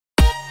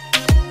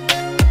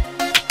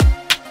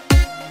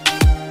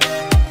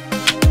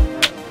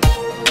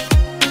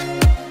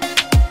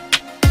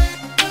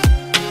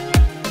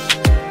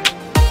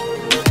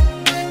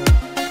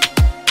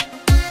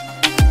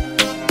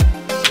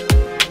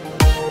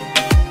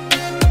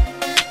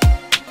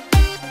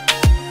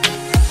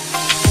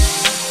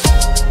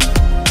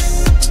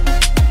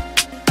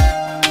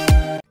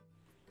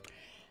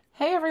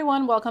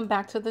welcome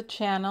back to the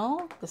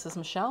channel. This is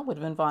Michelle with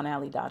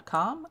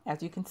VinVonAlley.com.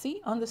 As you can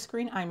see on the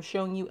screen, I'm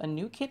showing you a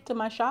new kit to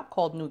my shop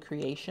called New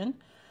Creation,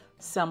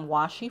 some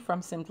washi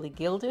from Simply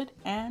Gilded,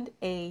 and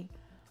a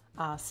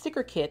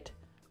sticker kit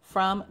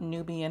from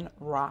Nubian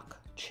Rock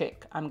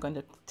Chick. I'm going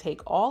to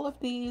take all of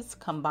these,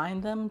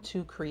 combine them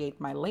to create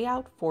my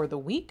layout for the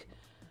week.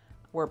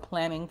 We're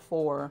planning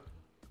for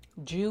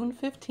June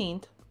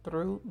 15th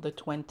through the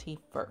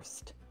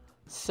 21st.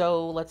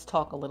 So let's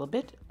talk a little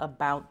bit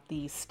about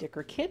the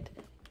sticker kit.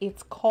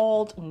 It's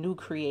called New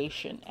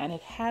Creation, and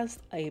it has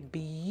a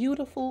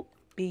beautiful,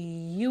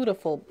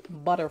 beautiful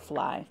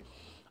butterfly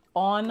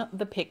on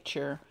the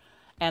picture,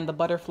 and the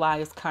butterfly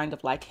is kind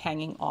of like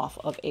hanging off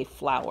of a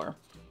flower.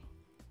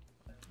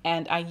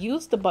 And I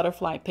use the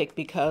butterfly pick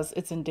because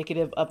it's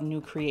indicative of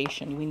new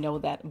creation. We know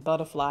that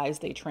butterflies,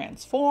 they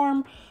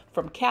transform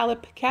from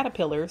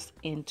caterpillars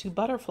into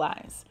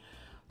butterflies.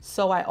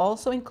 So I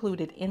also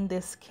included in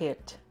this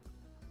kit,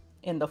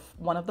 in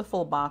one of the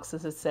full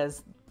boxes, it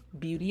says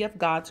beauty of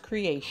God's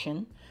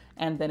creation,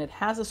 and then it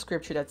has a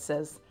scripture that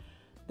says,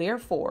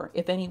 therefore,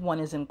 if anyone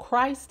is in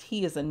Christ,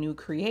 he is a new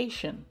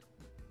creation.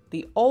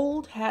 The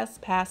old has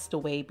passed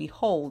away,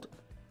 behold,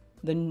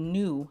 the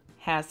new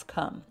has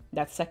come.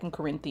 That's 2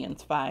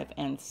 Corinthians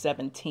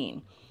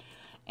 5:17.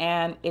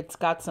 And it's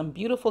got some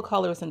beautiful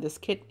colors in this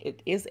kit.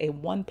 It is a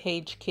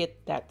one-page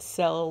kit that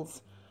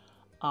sells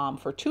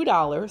for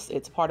 $2.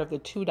 It's part of the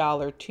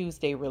 $2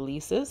 Tuesday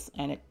releases,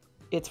 and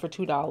it's for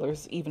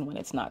 $2 even when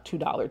it's not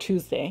 $2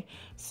 Tuesday.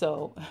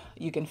 So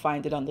you can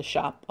find it on the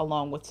shop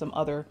along with some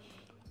other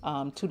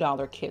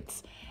 $2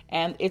 kits.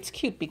 And it's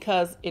cute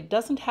because it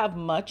doesn't have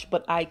much,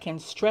 but I can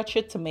stretch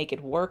it to make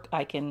it work.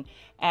 I can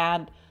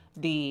add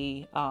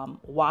the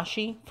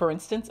washi. For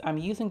instance, I'm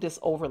using this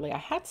overlay. I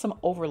had some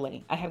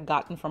overlay I had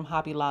gotten from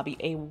Hobby Lobby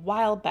a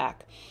while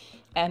back,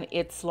 and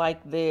it's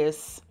like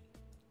this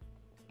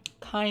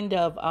kind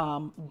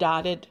of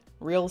dotted,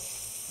 real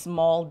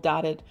small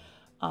dotted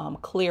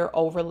clear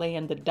overlay,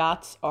 and the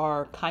dots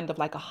are kind of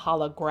like a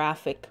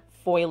holographic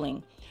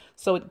foiling.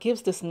 So it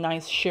gives this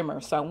nice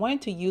shimmer. So I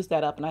wanted to use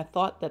that up, and I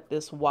thought that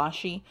this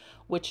washi,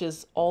 which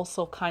is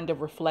also kind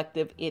of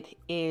reflective, it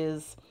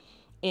is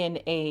in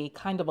a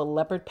kind of a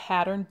leopard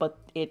pattern, but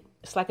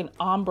it's like an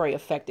ombre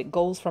effect. It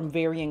goes from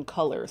varying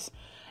colors.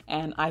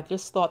 And I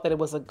just thought that it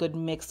was a good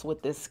mix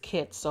with this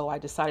kit. So I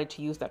decided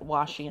to use that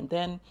washi. And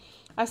then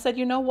I said,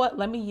 you know what,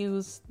 let me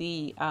use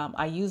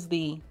I use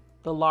the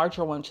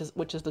larger one,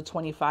 which is the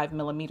 25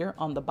 millimeter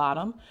on the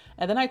bottom.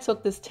 And then I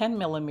took this 10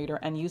 millimeter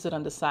and used it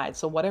on the side.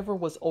 So whatever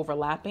was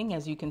overlapping,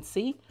 as you can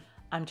see,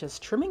 I'm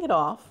just trimming it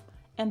off.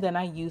 And then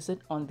I use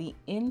it on the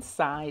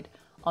inside,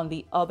 on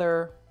the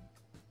other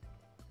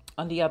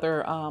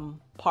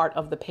part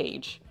of the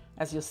page,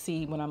 as you'll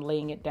see when I'm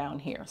laying it down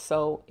here.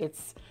 So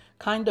it's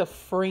kind of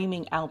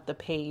framing out the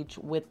page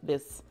with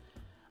this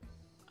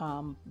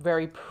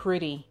very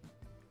pretty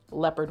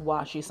leopard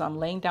washi. So I'm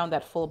laying down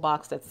that full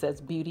box that says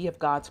beauty of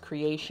God's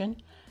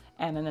creation,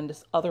 and then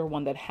this other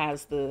one that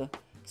has the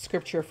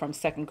scripture from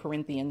 2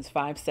 Corinthians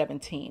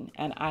 5:17.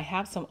 And I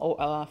have some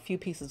a few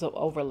pieces of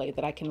overlay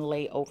that I can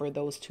lay over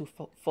those two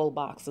full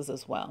boxes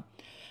as well.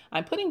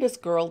 I'm putting this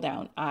girl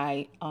down.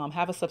 I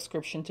have a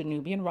subscription to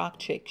Nubian Rock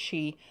Chick.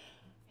 She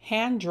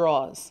hand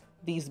draws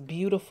these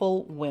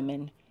beautiful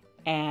women,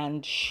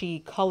 and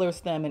she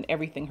colors them and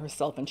everything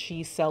herself, and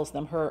she sells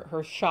them.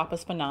 Her shop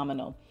is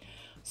phenomenal.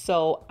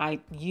 So I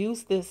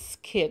use this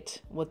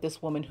kit with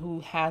this woman who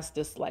has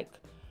this like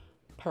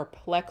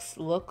perplexed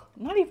look,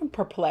 not even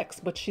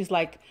perplexed, but she's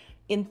like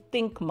in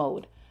think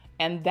mode.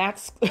 And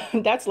that's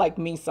like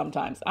me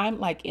sometimes.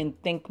 I'm like in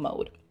think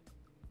mode.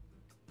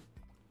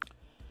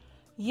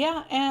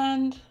 Yeah,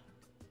 and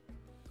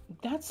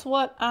that's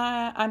what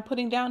I'm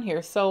putting down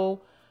here.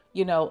 So,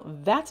 you know,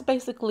 that's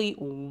basically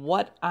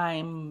what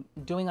I'm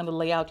doing on the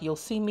layout. You'll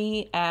see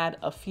me add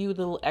a few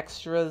little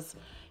extras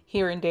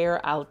here and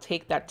there. I'll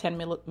take that 10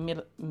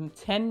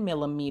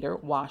 millimeter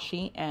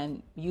washi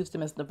and use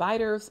them as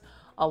dividers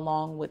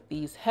along with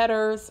these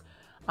headers.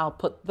 I'll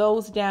put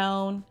those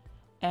down,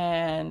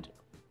 and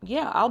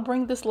yeah, I'll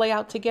bring this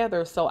layout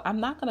together. So I'm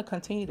not going to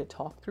continue to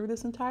talk through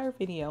this entire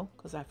video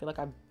because I feel like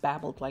I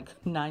babbled like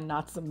 9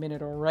 knots a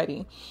minute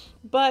already.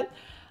 But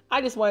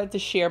I just wanted to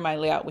share my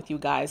layout with you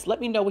guys. Let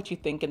me know what you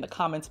think in the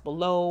comments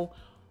below.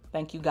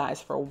 Thank you guys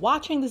for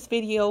watching this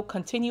video.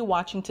 Continue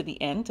watching to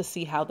the end to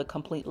see how the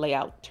complete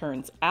layout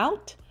turns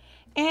out.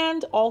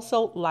 And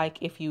also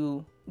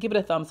give it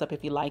a thumbs up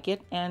if you like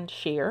it, and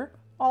share.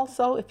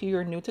 Also, if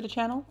you're new to the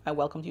channel, I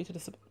welcome you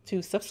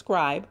to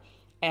subscribe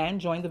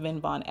and join the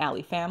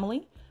VinVonAlley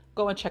family.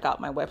 Go and check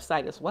out my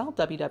website as well,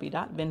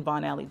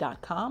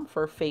 www.vinvonalley.com,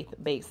 for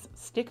faith-based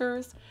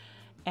stickers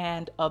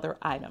and other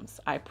items.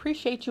 I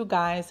appreciate you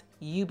guys.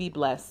 You be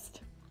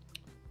blessed.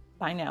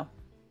 Bye now.